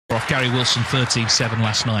Off Gary Wilson 13-7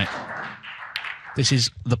 last night. This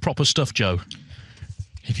is the proper stuff, Joe.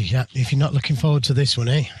 If you're not looking forward to this one,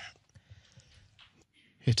 eh?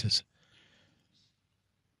 Hitters.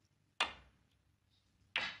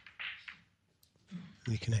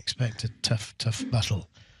 You can expect a tough battle.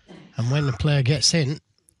 And when the player gets in,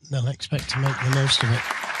 they'll expect to make the most of it.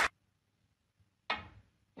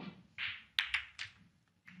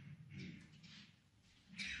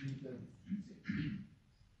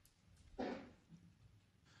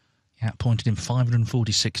 He outpointed him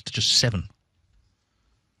 546 to just 7.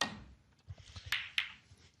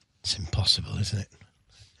 It's impossible, isn't it?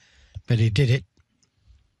 But he did it.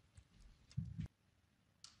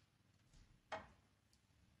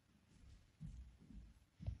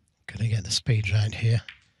 Got to get the speed right here.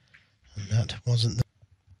 And that wasn't the...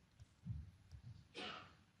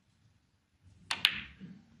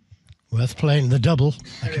 Worth playing the double,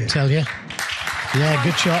 I can tell you. Yeah,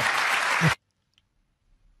 good shot.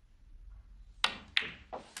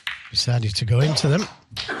 Decided to go into them.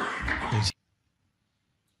 He's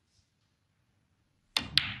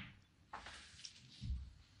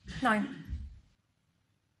 9.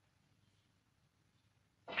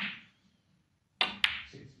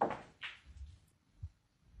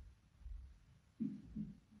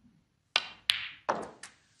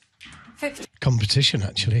 Competition,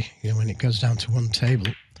 actually. You know, when it goes down to one table,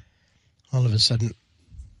 all of a sudden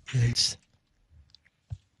it's...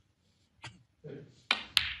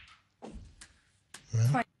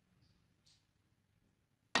 Well,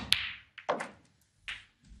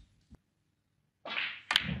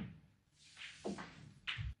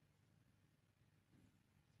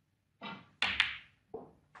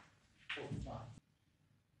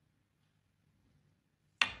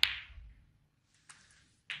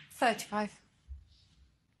 35.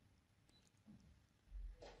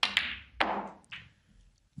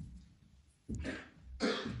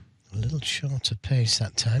 a little shorter pace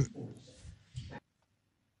that time.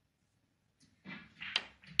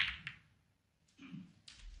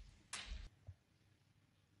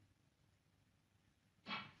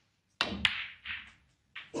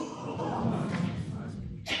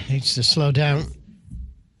 Needs to slow down.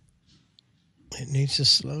 It needs to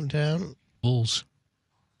slow down. Balls.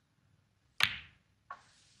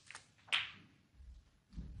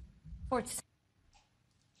 Forty.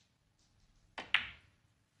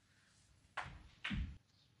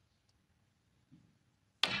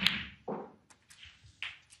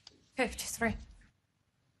 $53.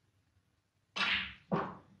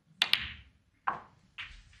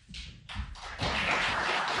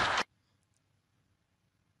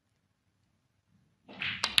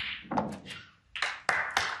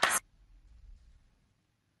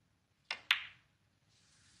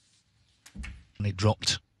 And he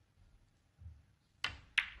dropped.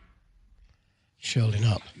 Surely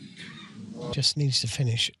not. Just needs to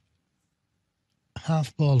finish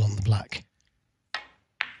half ball on the black.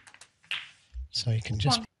 So you can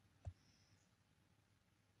just...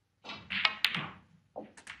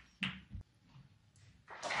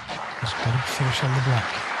 Just got to finish on the black.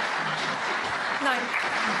 9.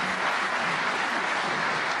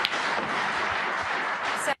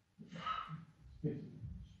 7.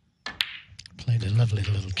 Played a lovely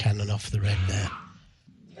little cannon off the red there.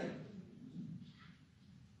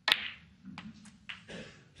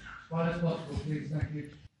 Wide as possible, please, thank you.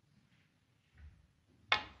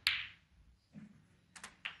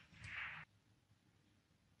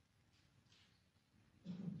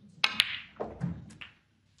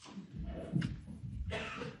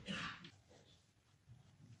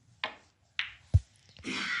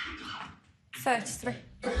 $33.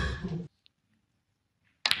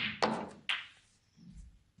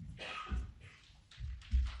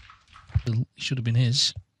 Should have been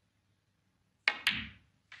his.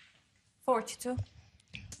 42.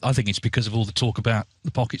 I think it's because of all the talk about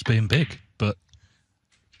the pockets being big, but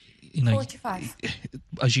you know, 45.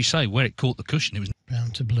 as you say, where it caught the cushion, it was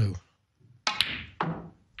Brown to blue.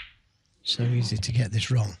 So easy to get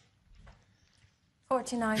this wrong.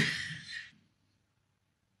 49.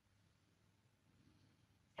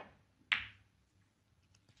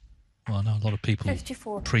 well, I know a lot of people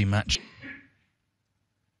 54. pre-match.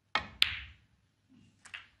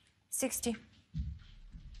 60.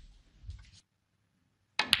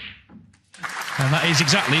 And that is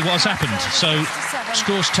exactly what has happened. So,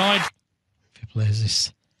 scores tied. If he plays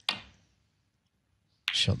this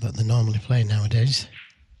shot that they normally play nowadays.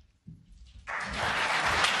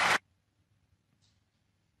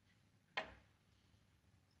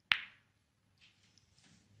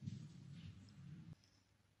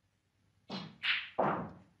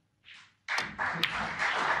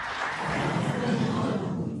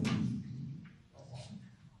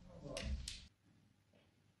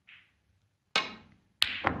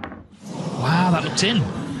 looked in.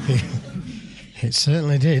 It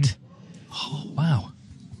certainly did. Oh, wow.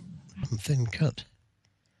 Thin cut.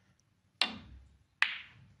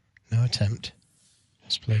 No attempt.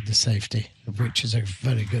 Has played the safety, of which is a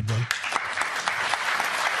very good one.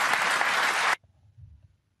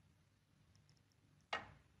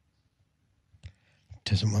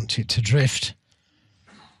 Doesn't want it to drift.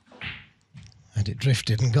 And it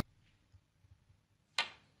drifted and got.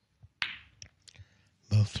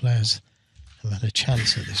 Both players have had a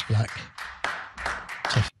chance at this black.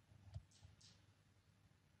 Tough.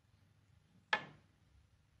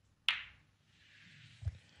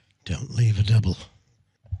 Don't leave a double.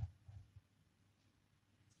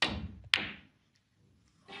 I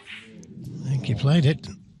think he played it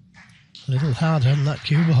a little harder and that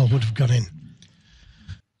cue ball would have gone in.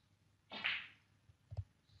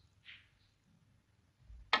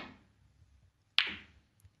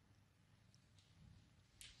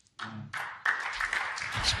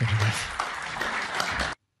 That's good enough.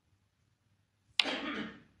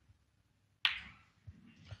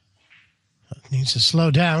 That needs to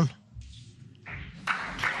slow down.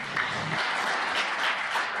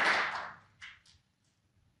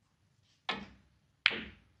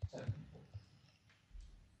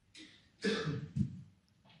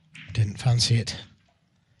 Didn't fancy it.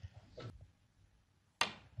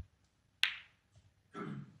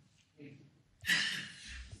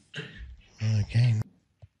 Again.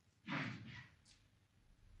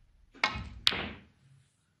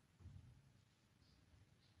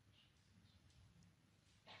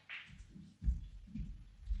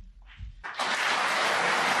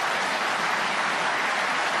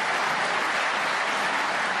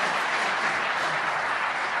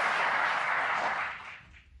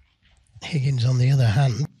 Higgins, on the other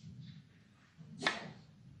hand,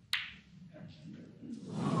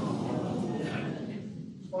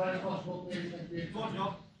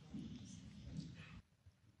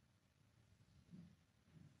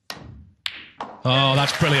 Oh,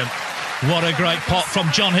 that's brilliant. What a great pot from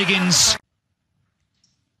John Higgins.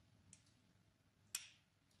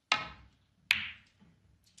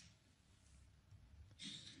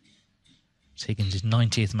 It's Higgins'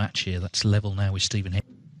 90th match here. That's level now with Stephen Higgins.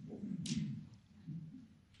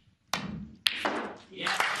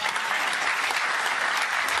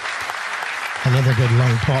 another good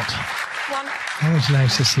long pot. One. Always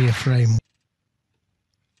nice to see a frame.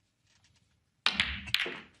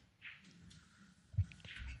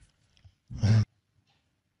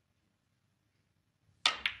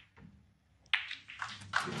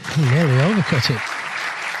 He nearly overcut it.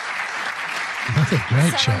 Another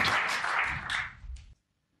great shot.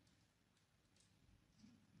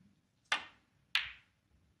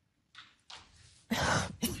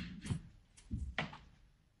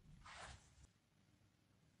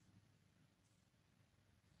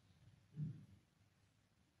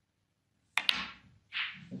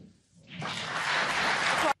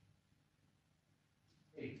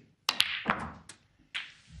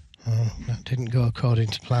 Oh, that didn't go according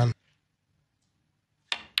to plan.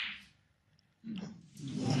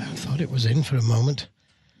 I thought it was in for a moment.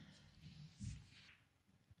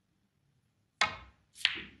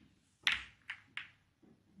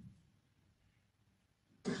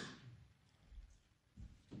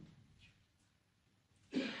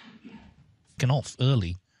 Off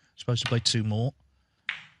early, supposed to play two more,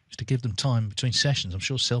 just to give them time between sessions. I'm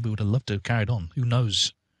sure Selby would have loved to have carried on. Who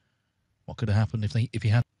knows what could have happened if he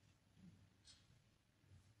had.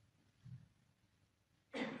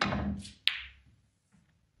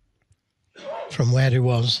 From where he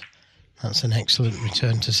was, that's an excellent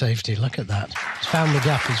return to safety. Look at that. He's found the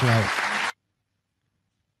gap as well.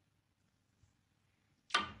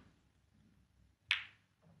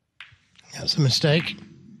 That's a mistake.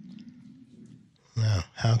 No,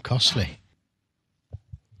 how costly.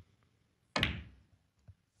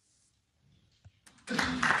 One.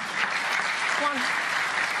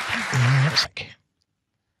 Yeah, that's okay.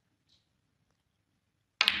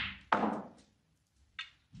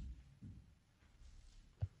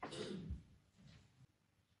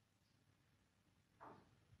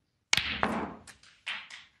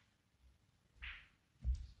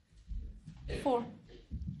 Four.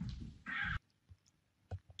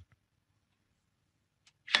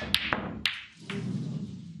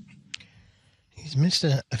 He's missed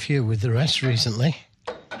a few with the rest recently,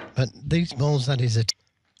 but these balls that is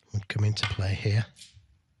would come into play here.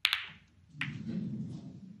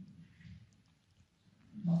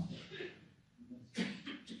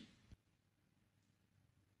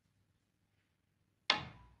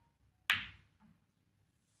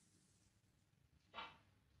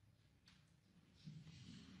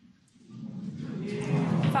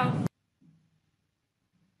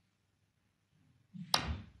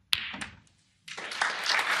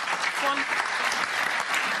 31.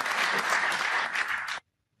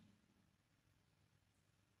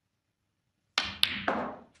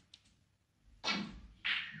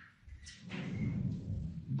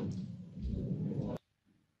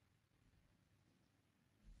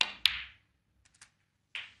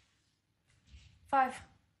 Five.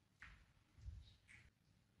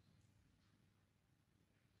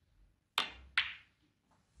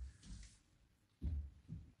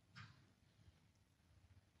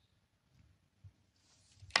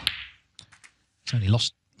 He's only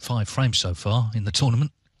lost 5 frames so far in the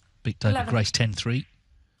tournament. Beat David 11. Grace 10-3.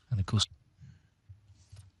 And of course,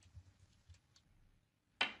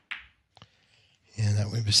 Yeah,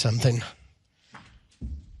 that would be something.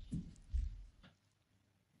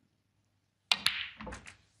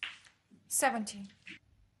 $70.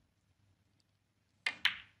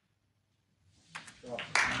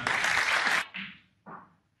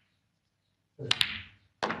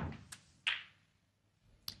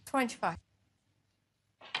 $25.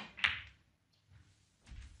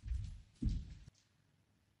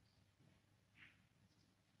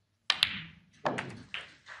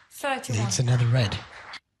 $31. Needs another red.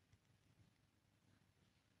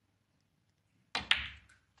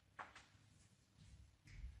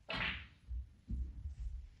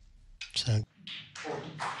 So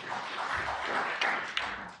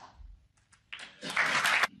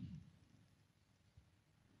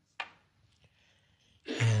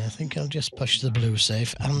yeah, I think I'll just push the blue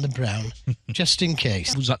safe and the brown, just in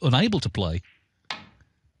case. he was unable to play.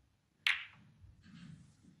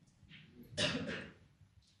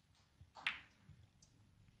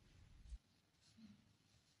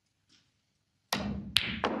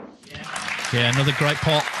 Yeah, another great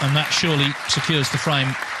pot, and that surely secures the frame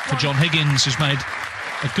for John Higgins, who's made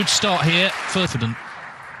a good start here. Confident.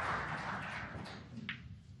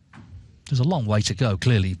 There's a long way to go,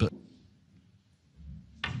 clearly, but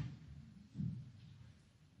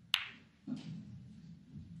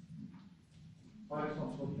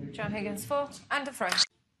John Higgins 4 and a frame.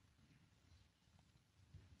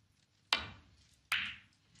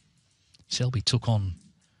 Selby took on,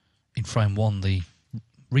 in frame 1, the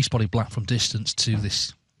respotted black from distance to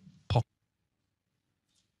this pop.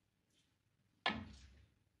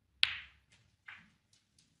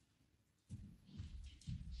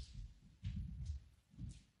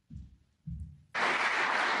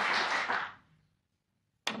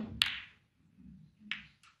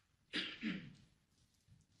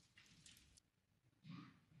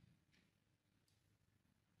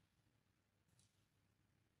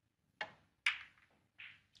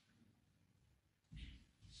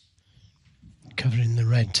 Covering the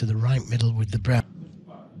red to the right middle with the brown.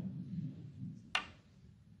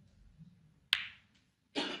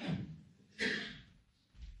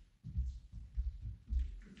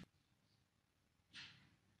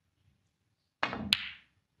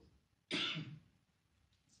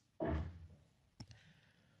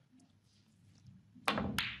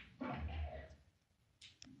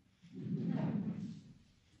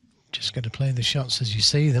 Just got to play the shots as you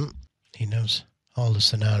see them. He knows all the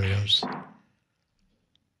scenarios.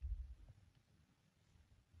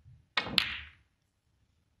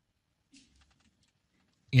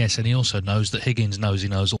 Yes, and he also knows that Higgins knows he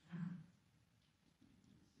knows all.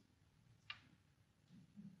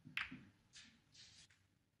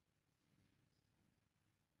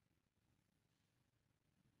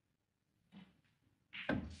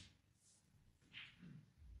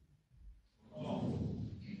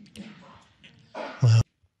 Well,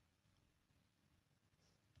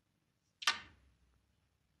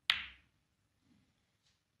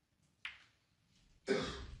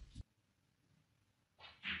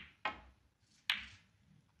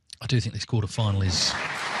 I do think this quarter-final is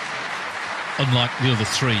unlike the other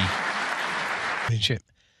 3. championship.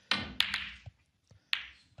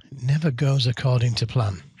 It never goes according to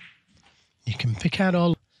plan. You can pick out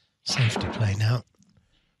all safety play now.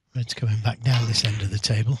 Red's coming back down this end of the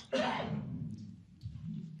table.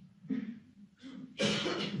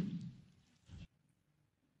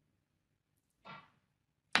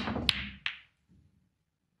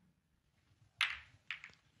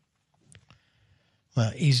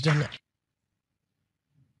 Well, he's done it.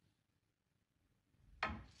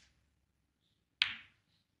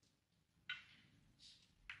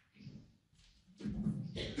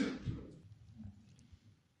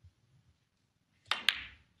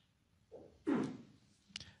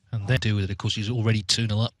 And they do with it, of course, he's already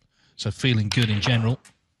 2-0 up, so feeling good in general.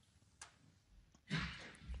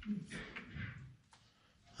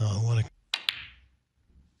 Oh, what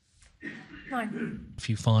Nine. A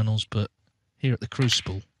few finals, but here at the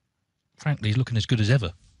Crucible, frankly, he's looking as good as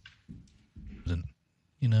ever.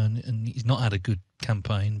 you know, and he's not had a good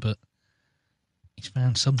campaign, but he's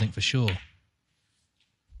found something for sure.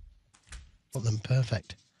 Got them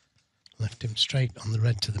perfect. Left him straight on the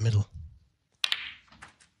red to the middle.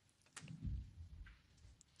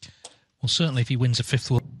 Well, certainly if he wins a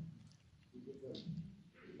fifth world.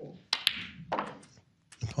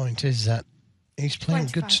 The point is that he's playing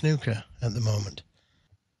 25. good snooker at the moment.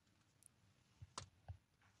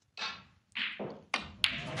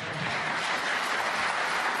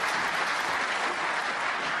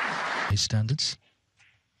 His standards.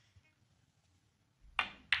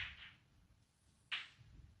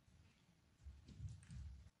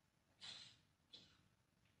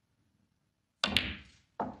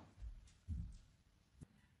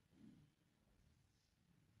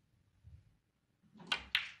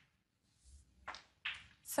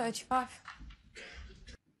 $35.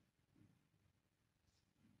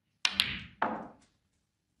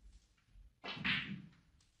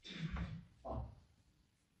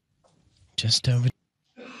 Just over.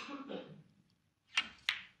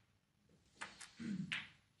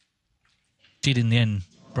 Did in the end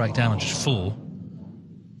break down on just 4.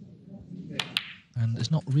 And has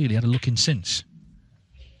not really had a look in since.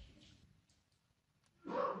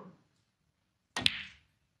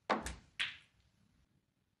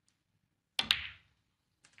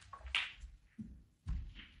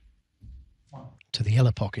 To the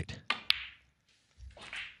yellow pocket.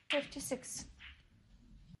 56.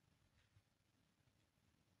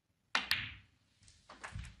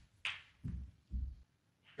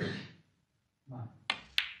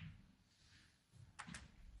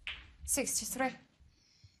 $63.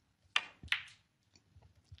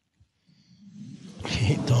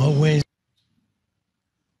 It always.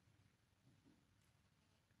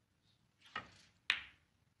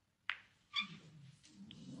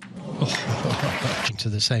 To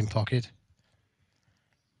the same pocket.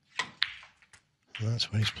 And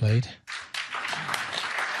that's where he's played.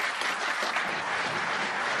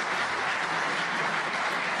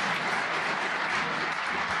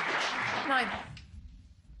 $9.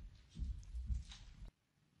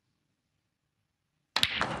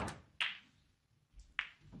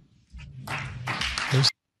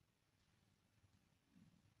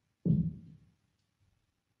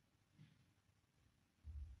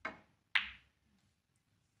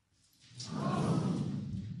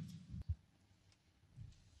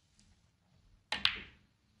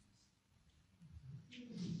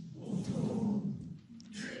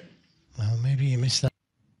 Well, maybe you missed that.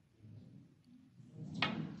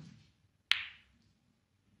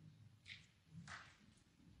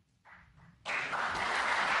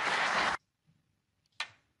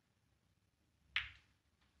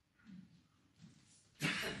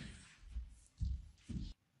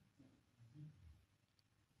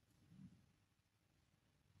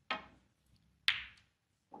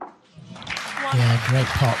 Yeah, great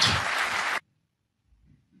pot.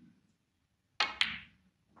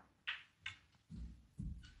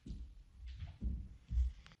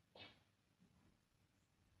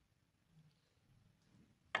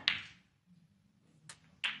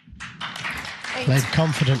 Played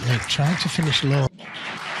confidently, tried to finish low.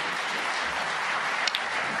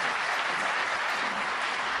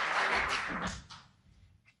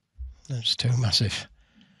 That's too massive.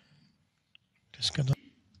 Just got to...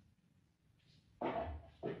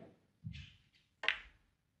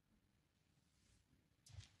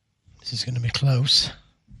 This is going to be close.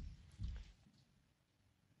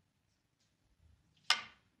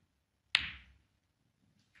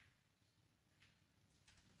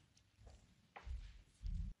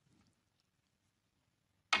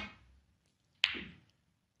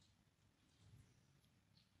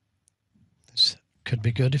 This could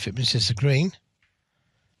be good if it misses the green.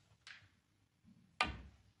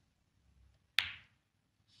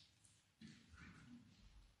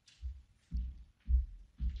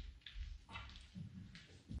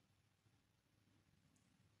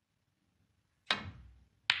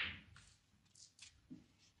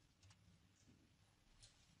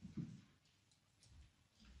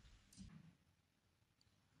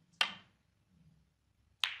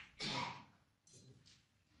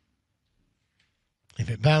 If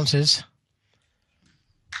it bounces,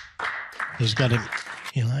 he's got him.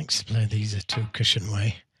 He likes to play these a two-cushion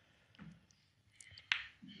way.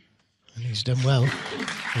 And he's done well.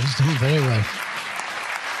 He's done very well.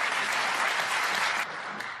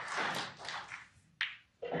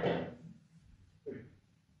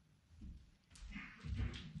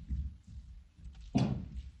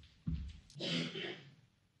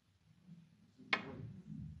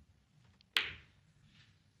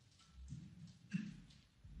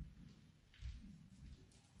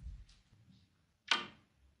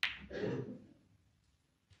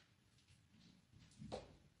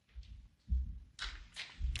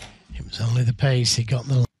 was only the pace. He got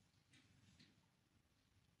the...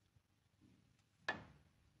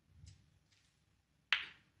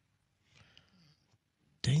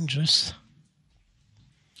 Dangerous.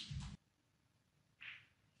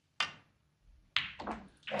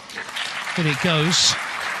 Here it goes.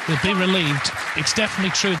 He'll be relieved. It's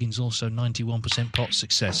definitely true. Higgins also 91% pot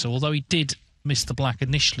success. So although he did miss the black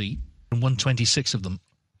initially, and won 26 of them.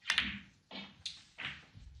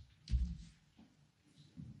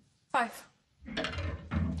 5.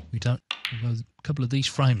 We don't. Although a couple of these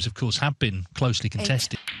frames, of course, have been closely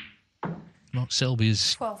contested. Mark Selby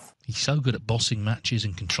is 12. He's so good at bossing matches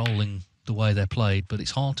and controlling the way they're played, but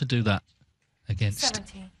it's hard to do that against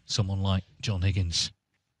 17. someone like John Higgins,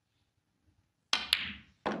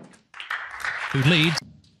 who leads.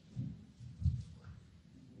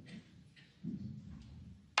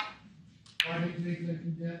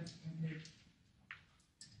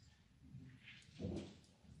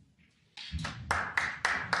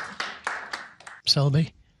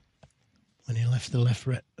 Selby, when he left the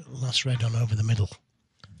last red on over the middle.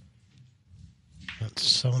 That's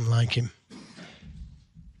so unlike him.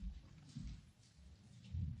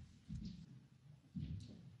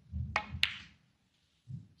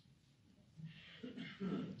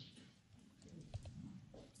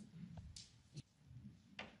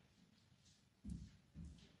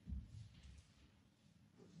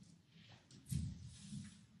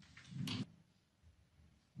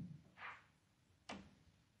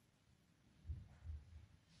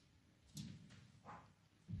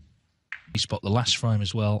 He spot the last frame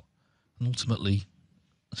as well, and ultimately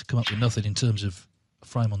has come up with nothing in terms of a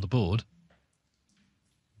frame on the board.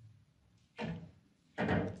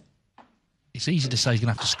 It's easy to say he's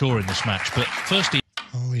going to have to score in this match, but first he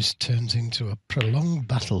Always turns into a prolonged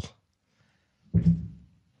battle.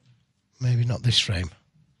 Maybe not this frame.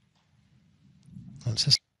 That's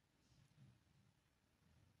a...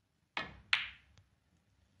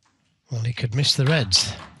 Well, he could miss the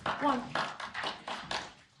reds. 1.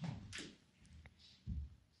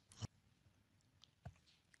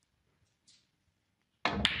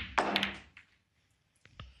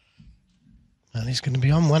 And he's going to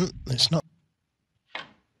be on one. It's not...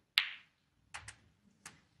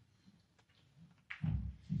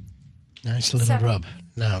 Nice little 7. rub.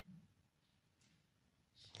 Now,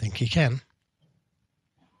 think he can.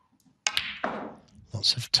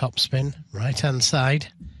 Lots of top spin. Right-hand side.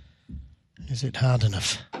 Is it hard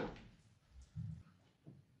enough?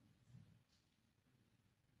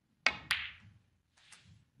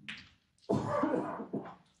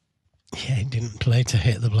 Yeah, he didn't play to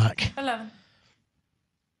hit the black. 11.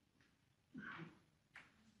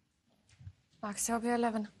 Mark Selby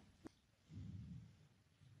 11.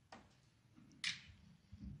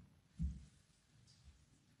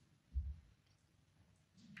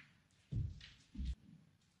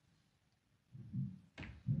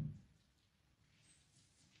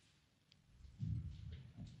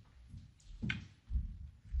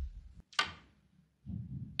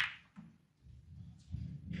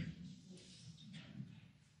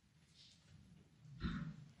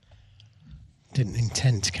 Didn't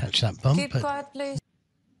intend to catch that bump, Keep but quiet, please.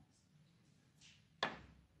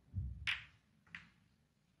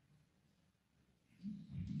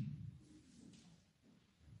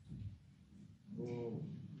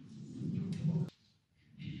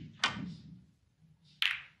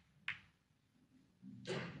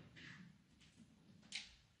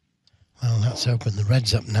 well, that's opened the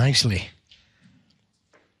reds up nicely.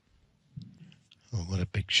 Oh, what a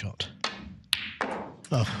big shot.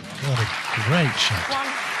 Oh, what a great shot.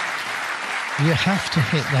 1. You have to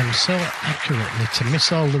hit them so accurately to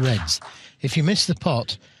miss all the reds. If you miss the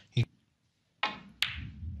pot, you...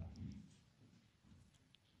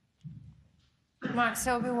 Mark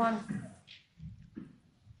Selby 1.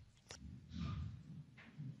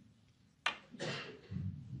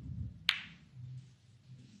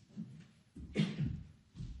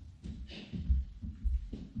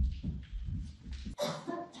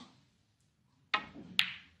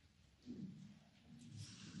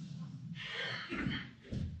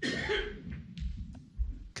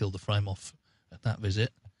 killed the frame off at that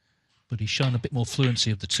visit, but he's shown a bit more fluency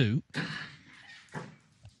of the two.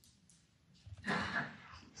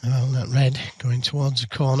 Well, that red going towards the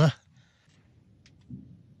corner.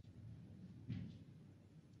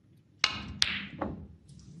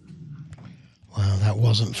 Wow, that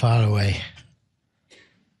wasn't far away.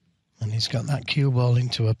 And he's got that cue ball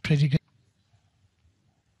into a pretty good...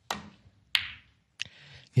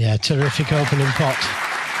 Yeah, terrific opening pot.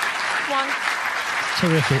 1.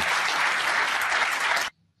 Terrific.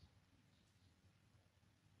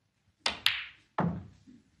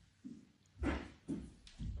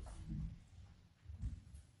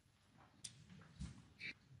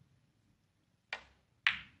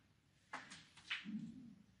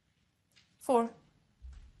 4.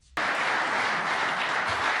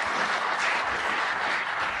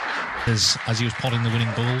 As he was potting the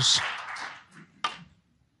winning balls.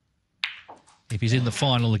 If he's in the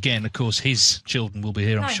final again, of course, his children will be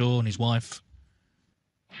here, I'm 9. sure, and his wife.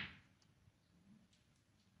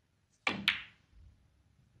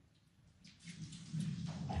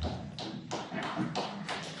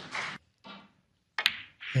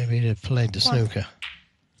 Maybe he'd have played the 1. snooker.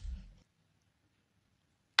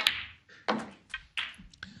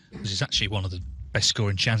 This is actually one of the best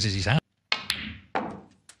scoring chances he's had.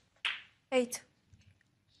 8.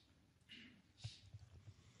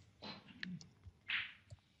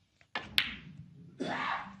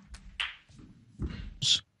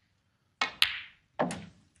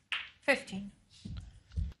 $15.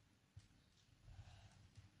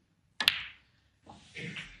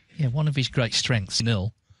 Yeah, one of his great strengths,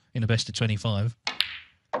 nil, in a best of 25.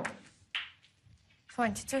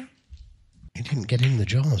 22. He didn't get in the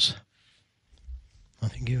jaws. I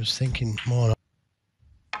think he was thinking more.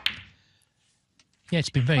 Yeah, it's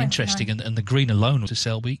been very 29. interesting, and the green alone to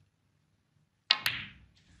Selby,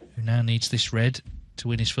 who now needs this red to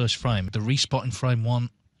win his first frame. The respot in frame 1.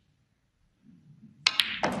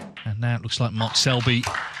 And now it looks like Mark Selby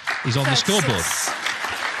is on the 36. scoreboard.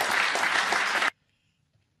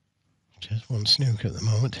 Just one snooker at the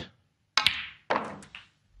moment.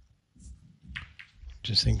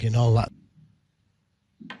 Just thinking all that.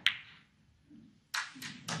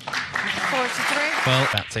 43. Well,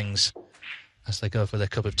 about things as they go for their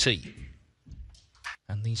cup of tea.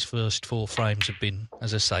 And these first 4 frames have been,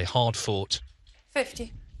 as I say, hard fought.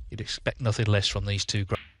 50. You'd expect nothing less from these two.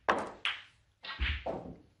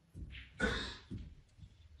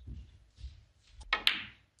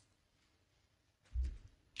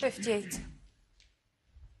 58.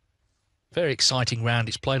 Very exciting round.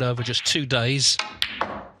 It's played over just 2 days.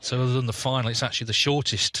 So other than the final, it's actually the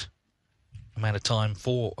shortest amount of time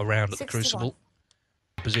for a round at the 61. Crucible.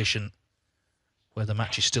 Position where the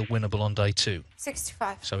match is still winnable on day 2.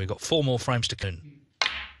 65. So we've got 4 more frames to come.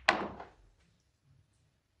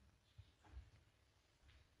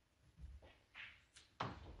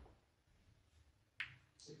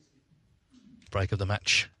 Break of the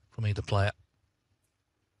match from either player.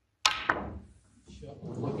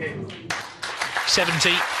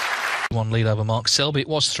 70. One lead over Mark Selby. It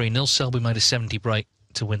was 3-0. Selby made a 70 break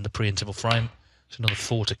to win the pre-interval frame. So another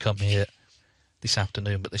 4 to come here this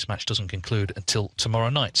afternoon, but this match doesn't conclude until tomorrow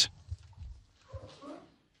night.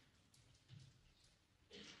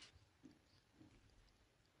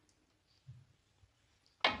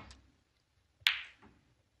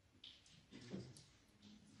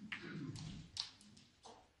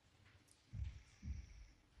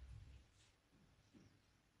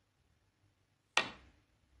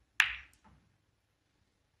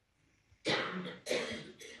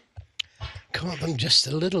 Caught them just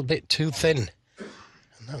a little bit too thin.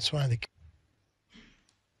 And that's why they...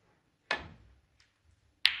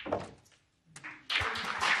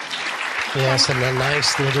 Yes, and they're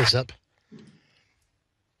nice leaders up.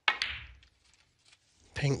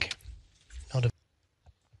 Pink. Not a...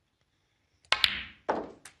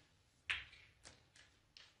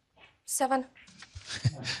 Seven.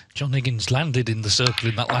 John Higgins landed in the circle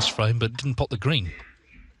in that last frame, but didn't pot the green.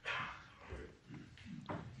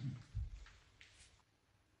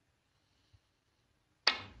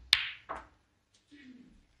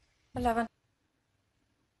 $11.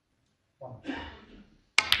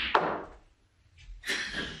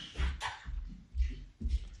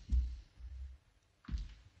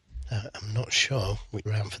 I'm not sure we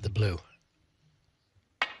ran for the blue.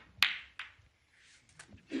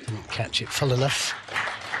 Didn't catch it full enough.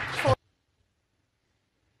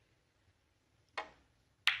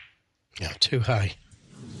 No, too high.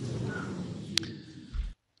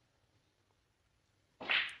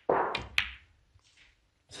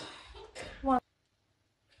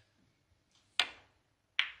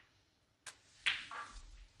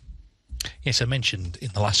 Yes, I mentioned in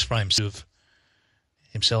the last frames of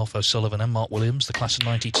himself, O'Sullivan and Mark Williams, the class of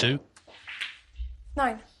 92.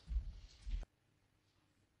 9.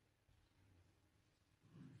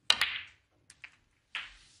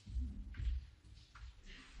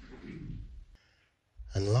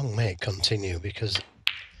 And long may it continue, because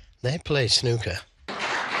they play snooker in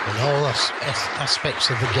all aspects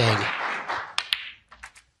of the game.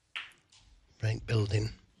 Break building.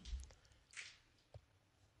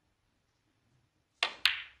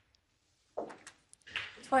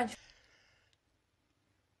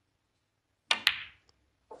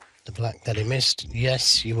 The black that he missed,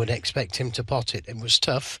 yes, you would expect him to pot it. It was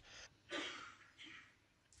tough.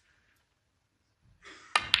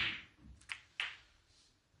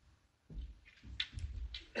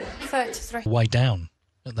 33. way down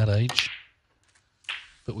at that age.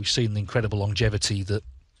 But we've seen the incredible longevity that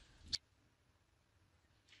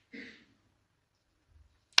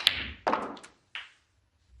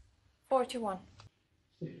 41.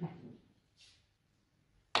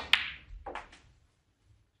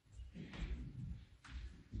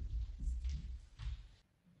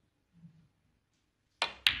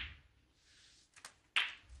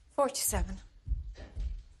 $47.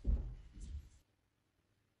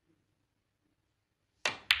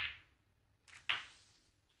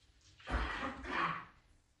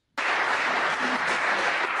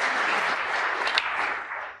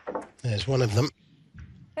 There's one of them.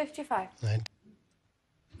 55. And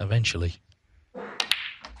eventually,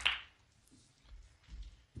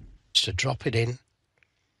 just to drop it in,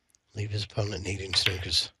 leave his opponent needing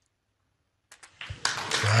snookers.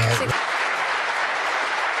 Well,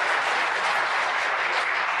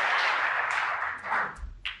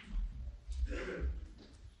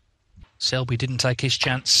 Selby didn't take his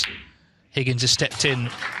chance. Higgins has stepped in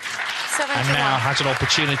 71. and now has an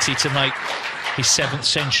opportunity to make his 7th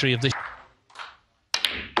century of this.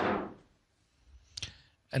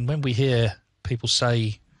 And when we hear people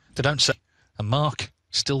say, they don't say, and Mark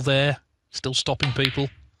still there, still stopping people.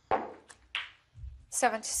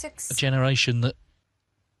 76. A generation that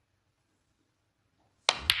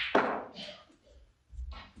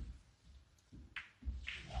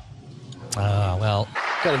well,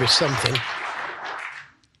 got to be something.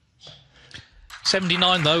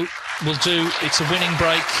 79 though will do. It's a winning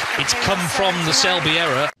break. It's come from the Selby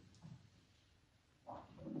error.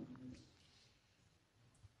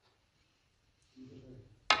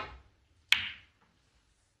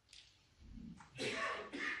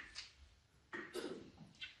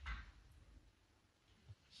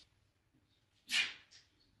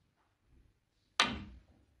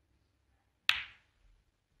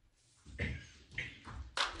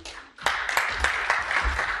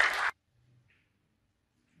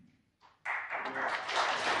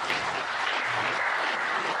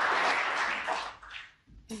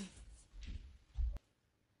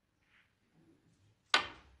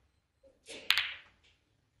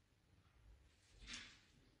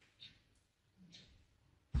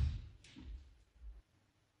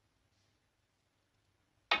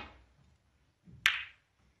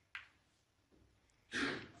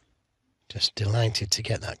 Just delighted to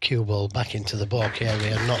get that cue ball back into the balk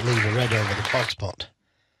area and not leave a red over the pot spot.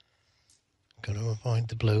 Got to avoid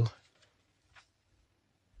the blue.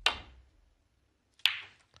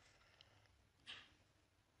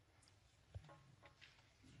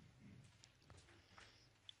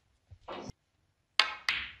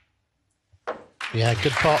 Yeah,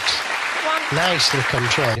 good pot. One. Nicely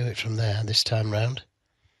controlled. Do it from there this time round.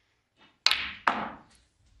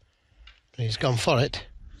 He's gone for it.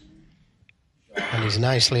 And he's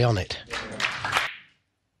nicely on it.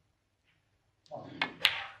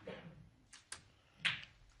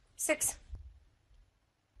 Six.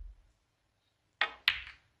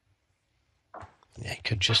 Yeah, he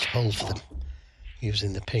could just hold for them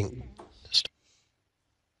using the pink.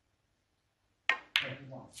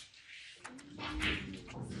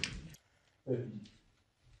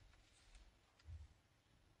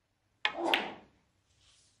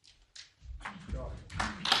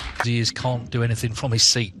 He can't do anything from his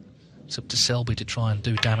seat. It's up to Selby to try and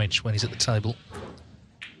do damage when he's at the table.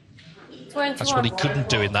 21. That's what he couldn't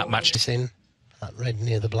do in that match. This in, that red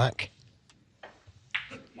near the black.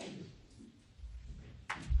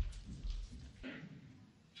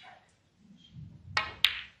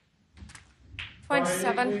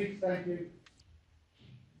 $27. Thank you.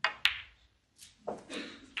 In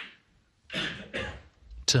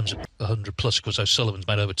terms of 100 plus, because O'Sullivan's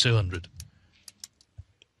made over 200.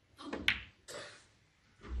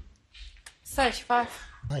 35.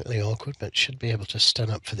 Slightly awkward, but should be able to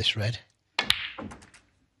stand up for this red.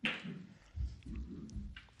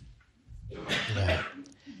 No.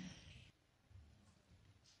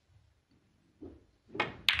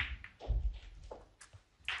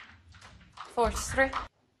 $43.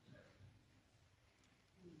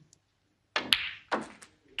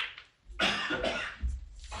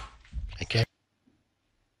 Okay.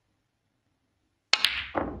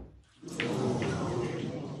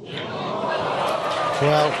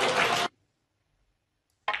 Well,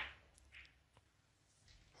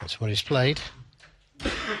 that's what he's played.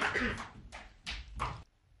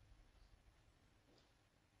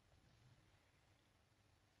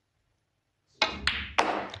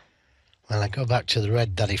 Well, I go back to the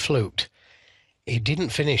red that he fluked. He didn't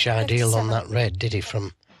finish ideal on that red, did he,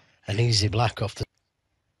 from an easy black off the...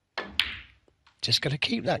 Just got to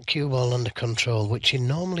keep that cue ball under control, which he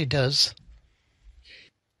normally does.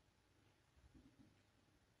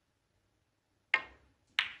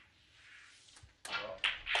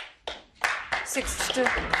 $62.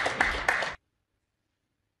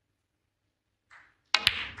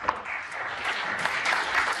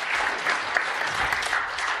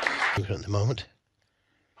 At the moment.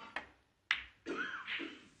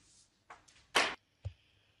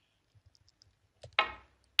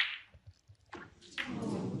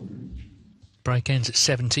 Break ends at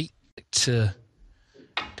 70. To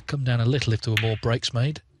come down a little if there were more breaks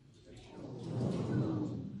made.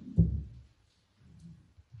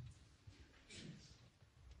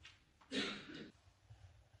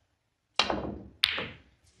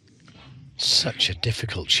 Such a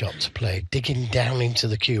difficult shot to play. Digging down into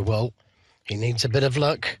the cue ball. He needs a bit of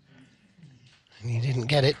luck. And he didn't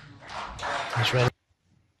get it. He's ready.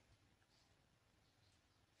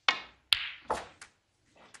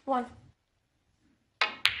 1.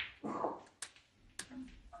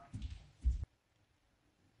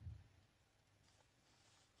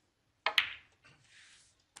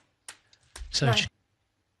 So Nine.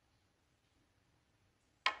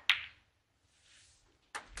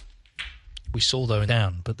 we saw though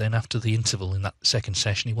down, but then after the interval in that second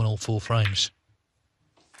session, he won all 4 frames.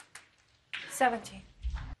 70.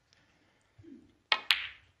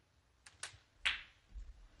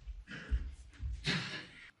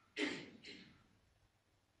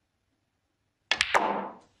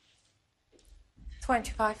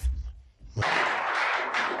 $25.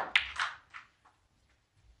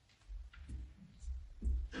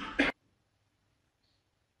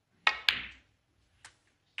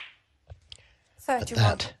 At 31.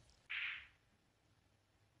 that.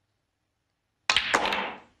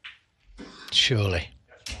 Surely.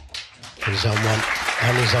 He's on one,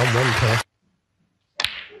 and he's on one pair.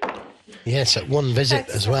 Yes, at one visit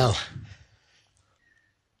as well.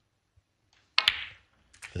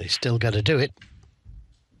 But he's still got to do it.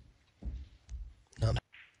 Not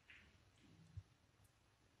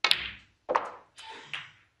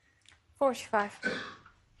 45.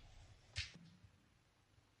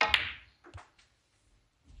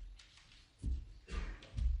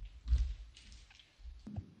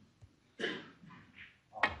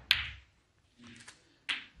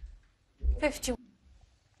 $50.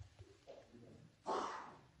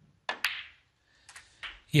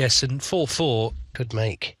 Yes, and 4-4. could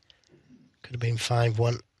make. Could have been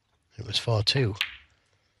 5-1. It was 4-2.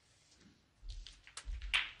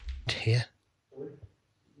 Here.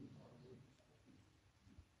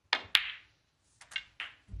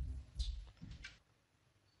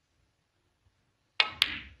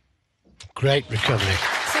 Great recovery.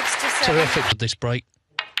 67. Terrific with this break.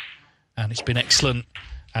 And it's been excellent.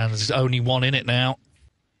 And there's only one in it now.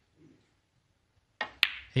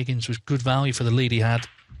 Higgins was good value for the lead he had,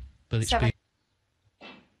 but it's 7. been...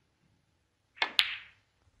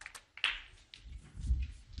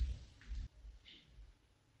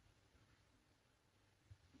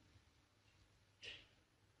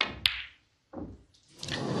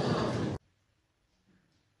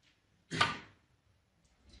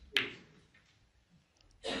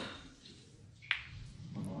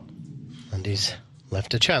 And he's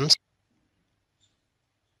left a chance.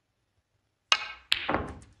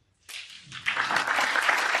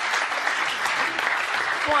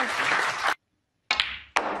 One.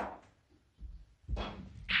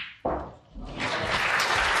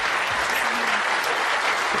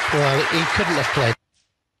 Well, he couldn't have played.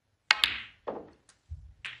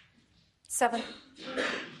 7.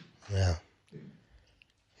 Yeah.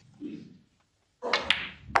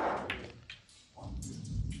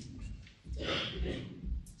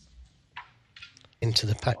 Into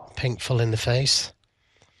the pink full in the face.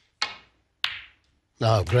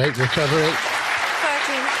 Oh, great recovery.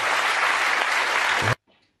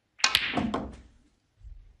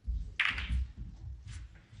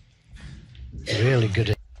 13. Really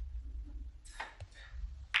good.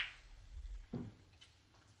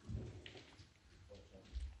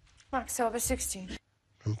 Max over 16.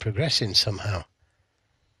 And progressing somehow.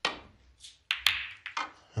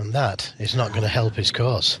 And that is not going to help his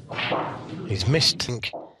cause. He's missed,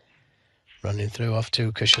 running through off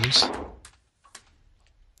 2 cushions.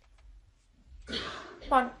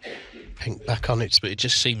 1. Pink back on it. But it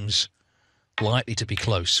just seems likely to be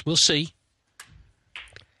close. We'll see.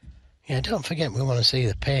 Yeah, don't forget we want to see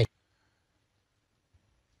the pink.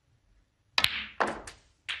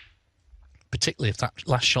 Particularly if that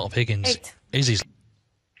last shot of Higgins 8. is his...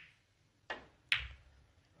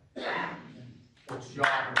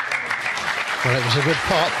 Well, it was a good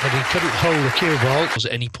pot, but he couldn't hold the cue ball. Was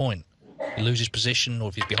at any point. he loses position or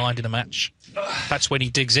if he's behind in a match, that's when he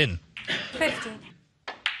digs in. 15.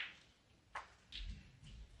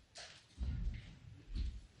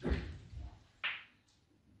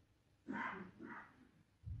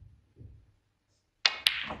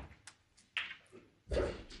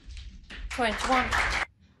 One.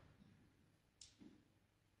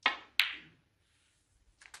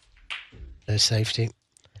 There's safety.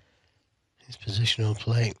 His positional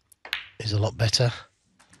play is a lot better.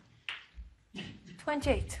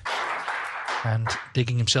 28. And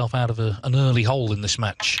digging himself out of an early hole in this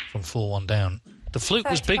match from 4-1 down. The fluke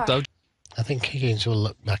was big, though. I think Higgins will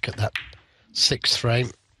look back at that 6th frame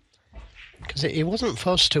because he wasn't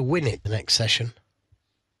forced to win it the next session.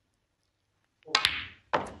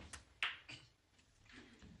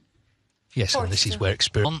 Yes, and this is where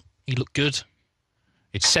experience. He looked good.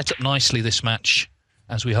 It's set up nicely, this match,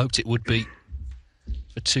 as we hoped it would be,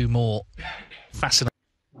 for 2 more fascinating.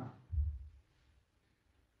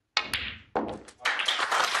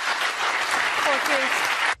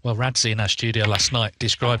 Well, Radzi in our studio last night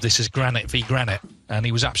described this as granite v granite, and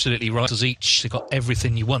he was absolutely right. As each, they got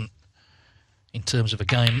everything you want in terms of a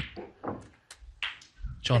game.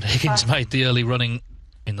 John Higgins made the early running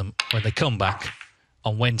in them when they come back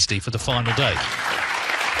on Wednesday for the final day.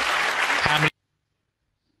 How many?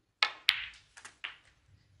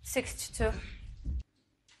 62.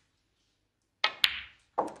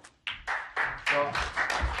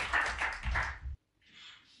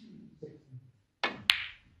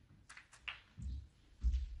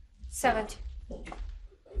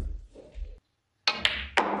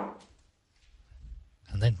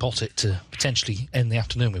 And then pot it to potentially end the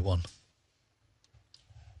afternoon with 1.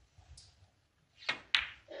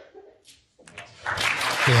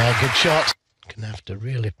 Yeah, good shot. Gonna have to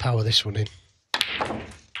really power this one in.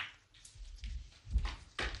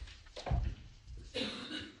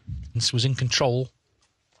 This was in control.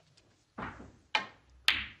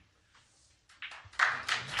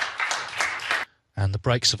 And the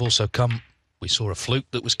breaks have also come. We saw a fluke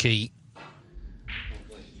that was key.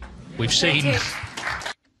 We've seen...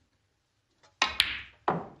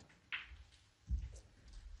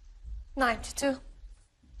 92.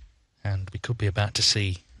 And we could be about to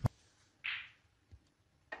see...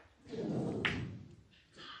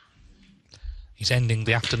 He's ending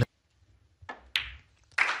the afternoon.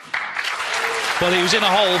 Well, he was in a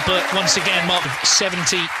hole, but once again, marked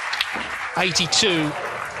 70, 82,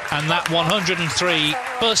 and that 103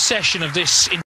 first session of this...